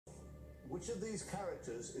Which of these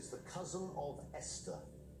characters is the cousin of Esther?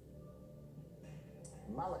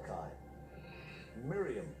 Malachi,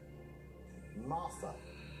 Miriam, Martha,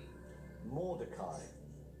 Mordecai.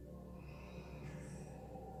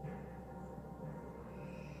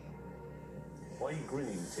 Why are you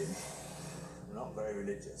grinning, Tim? I'm not very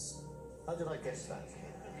religious. How did I guess that?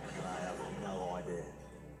 I have no idea.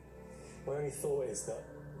 My only thought is that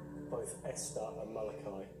both Esther and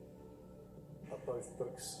Malachi are both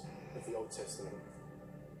books of the Old Testament.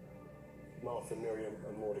 Martha, Miriam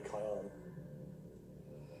and Mordecai aren't.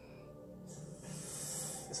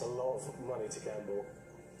 It's a lot of money to gamble.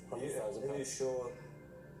 £100,000. Are you sure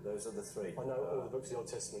those are the three? I know all the books of the Old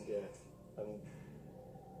Testament, yeah. And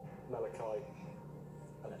Malachi's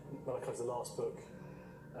the last book,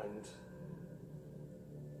 and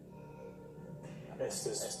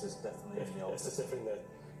Esther's definitely in the Old Esther's Testament. definitely there.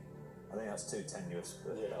 I think that's too tenuous.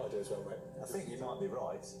 But yeah, I do as well, mate. I think you might be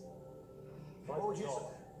right. What would you say?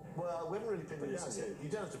 Well, we haven't really pinned it down But yet. You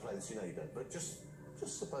don't have to play this, you know you don't. But just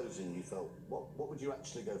supposing you felt, what would you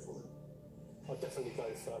actually go for then? I'd definitely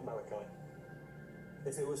go for Malachi.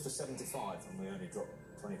 If it was for 75 and we only dropped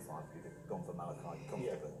 25, you'd have gone for Malachi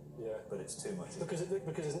comfortably. Yeah. But it's too much. Because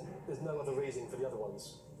there's no other reason for the other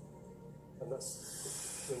ones. And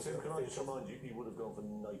that's... Tim, can I just remind you, you would have gone for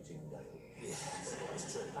Nightingale. Yeah,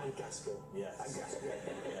 that's true. And Gaskell. Yes. And Gaskell.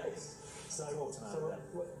 Yes. So we'll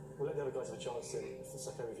let the other guys have a chance then, if it's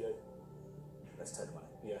okay with you. Let's take the money.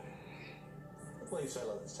 Yeah. Well, you say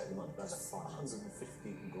like, let's take the money. That's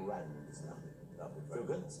 150 grand, isn't it? That'd be Feel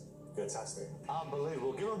great. good? Fantastic.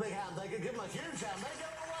 Unbelievable. Give them a big hand. They can give them a huge hand. They go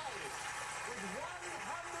away with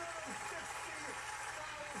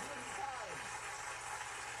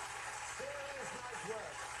 £150,000. Serious nice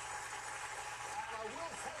work. And I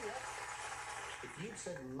will tell you, if you'd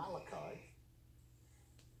said Malachi,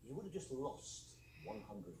 you would have just lost £100,000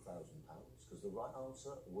 because the right answer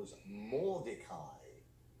was Mordecai.